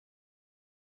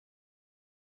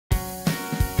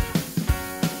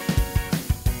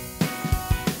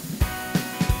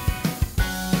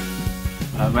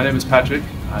My name is Patrick.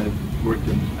 I've worked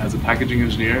as a packaging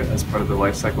engineer as part of the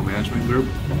lifecycle management group,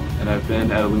 and I've been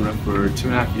at Illumina for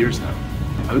 2.5 years now.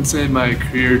 I would say my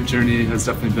career journey has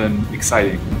definitely been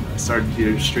exciting. I started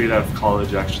here straight out of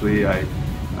college actually. I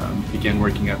began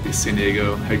working at the San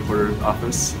Diego headquarters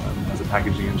office as a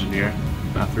packaging engineer.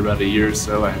 After about a year or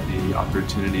so, I had the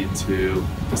opportunity to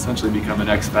essentially become an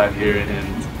expat here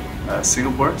in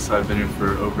Singapore. So I've been here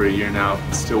for over a year now,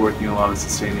 still working a lot of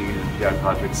sustaining and PI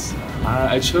projects.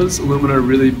 I chose Illumina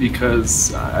really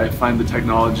because I find the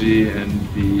technology and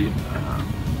the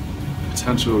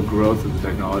potential growth of the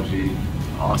technology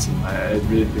awesome. I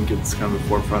really think it's kind of the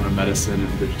forefront of medicine,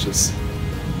 and there's just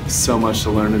so much to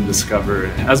learn and discover.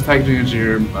 As a packaging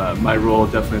engineer, my role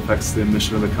definitely affects the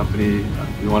mission of the company.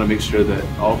 We want to make sure that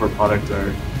all of our products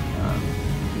are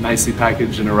nicely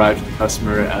packaged and arrive to the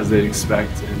customer as they'd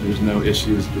expect, and there's no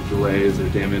issues with delays or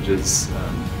damages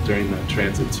during the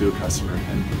transit to a customer,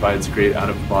 and provides a great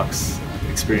out-of-the-box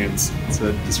experience.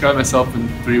 To describe myself in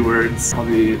 3 words, I'll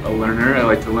be a learner. I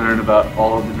like to learn about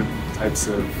all different types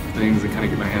of things and kind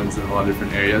of get my hands in a lot of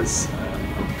different areas.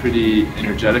 I'm pretty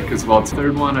energetic as well. The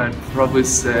 3rd one, I'd probably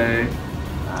say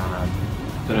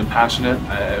that I'm passionate.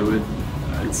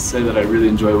 I'd say that I really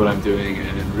enjoy what I'm doing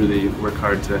and really work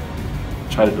hard to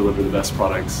try to deliver the best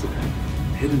products. And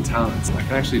hidden talents, I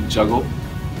can actually juggle,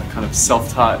 a kind of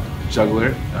self-taught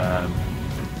juggler.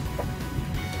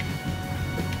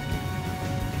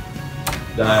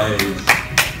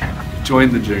 Nice.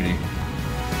 Join the journey.